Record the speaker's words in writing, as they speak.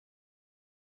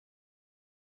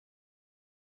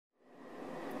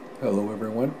Hello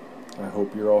everyone. I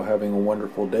hope you're all having a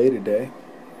wonderful day today.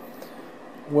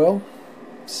 Well,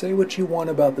 say what you want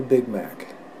about the Big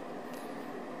Mac,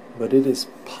 but it is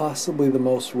possibly the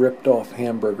most ripped off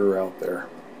hamburger out there.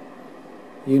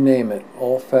 You name it,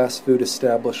 all fast food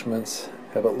establishments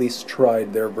have at least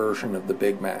tried their version of the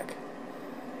Big Mac.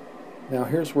 Now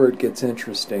here's where it gets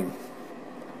interesting.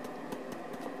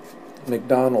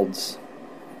 McDonald's,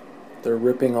 they're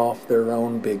ripping off their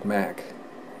own Big Mac.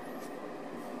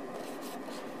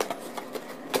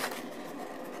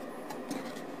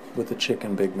 With a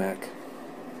chicken Big Mac.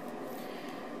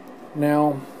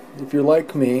 Now, if you're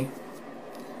like me,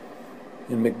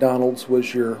 and McDonald's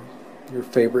was your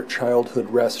favorite childhood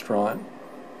restaurant,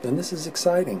 then this is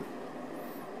exciting.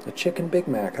 A chicken Big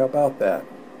Mac, how about that?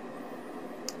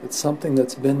 It's something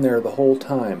that's been there the whole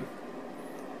time,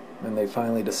 and they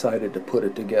finally decided to put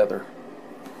it together.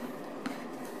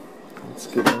 Let's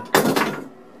get in.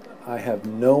 I have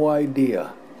no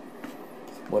idea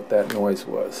what that noise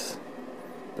was.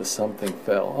 But something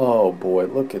fell. Oh boy,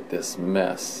 look at this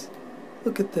mess.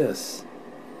 Look at this.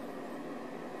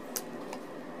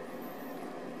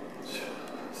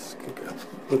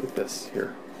 Look at this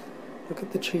here. Look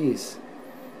at the cheese.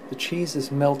 The cheese is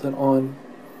melted on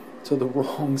to the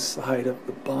wrong side of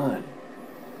the bun.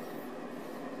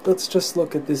 Let's just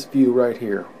look at this view right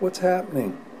here. What's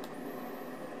happening?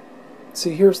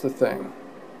 See, here's the thing.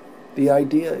 The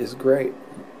idea is great.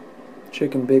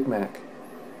 Chicken Big Mac.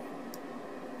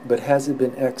 But has it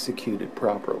been executed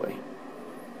properly?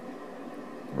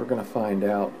 We're going to find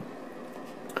out.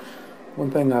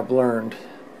 One thing I've learned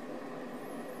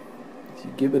is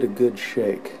you give it a good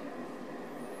shake.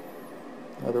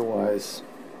 Otherwise,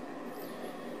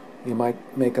 you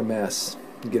might make a mess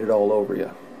and get it all over you.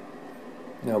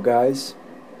 Now guys,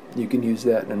 you can use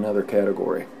that in another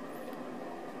category.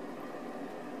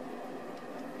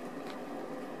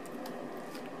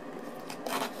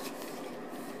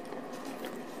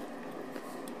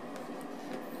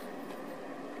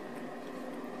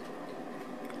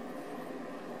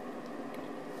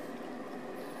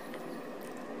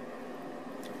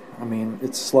 I mean,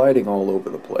 it's sliding all over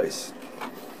the place.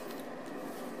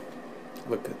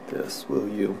 Look at this, will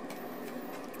you?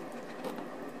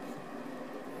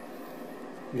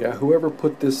 Yeah, whoever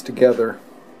put this together,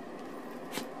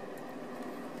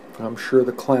 I'm sure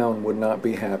the clown would not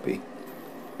be happy.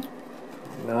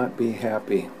 Not be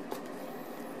happy.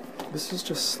 This is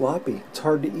just sloppy. It's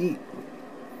hard to eat.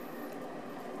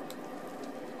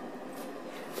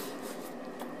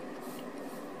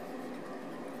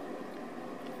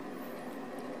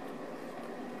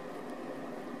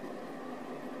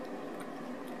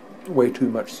 Way too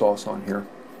much sauce on here.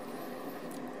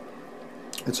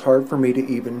 It's hard for me to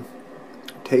even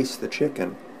taste the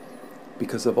chicken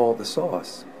because of all the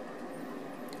sauce.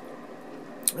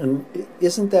 And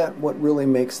isn't that what really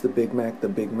makes the Big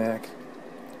Mac,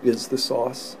 is the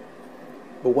sauce?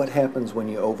 But what happens when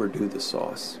you overdo the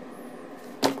sauce?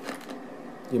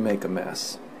 You make a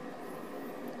mess.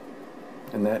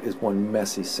 And that is one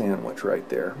messy sandwich right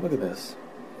there. Look at this.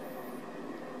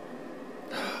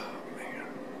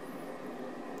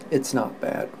 It's not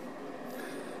bad.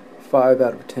 5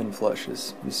 out of 10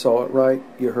 flushes. You saw it right,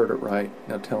 you heard it right.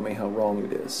 Now tell me how wrong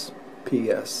it is.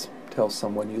 P.S. Tell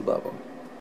someone you love them.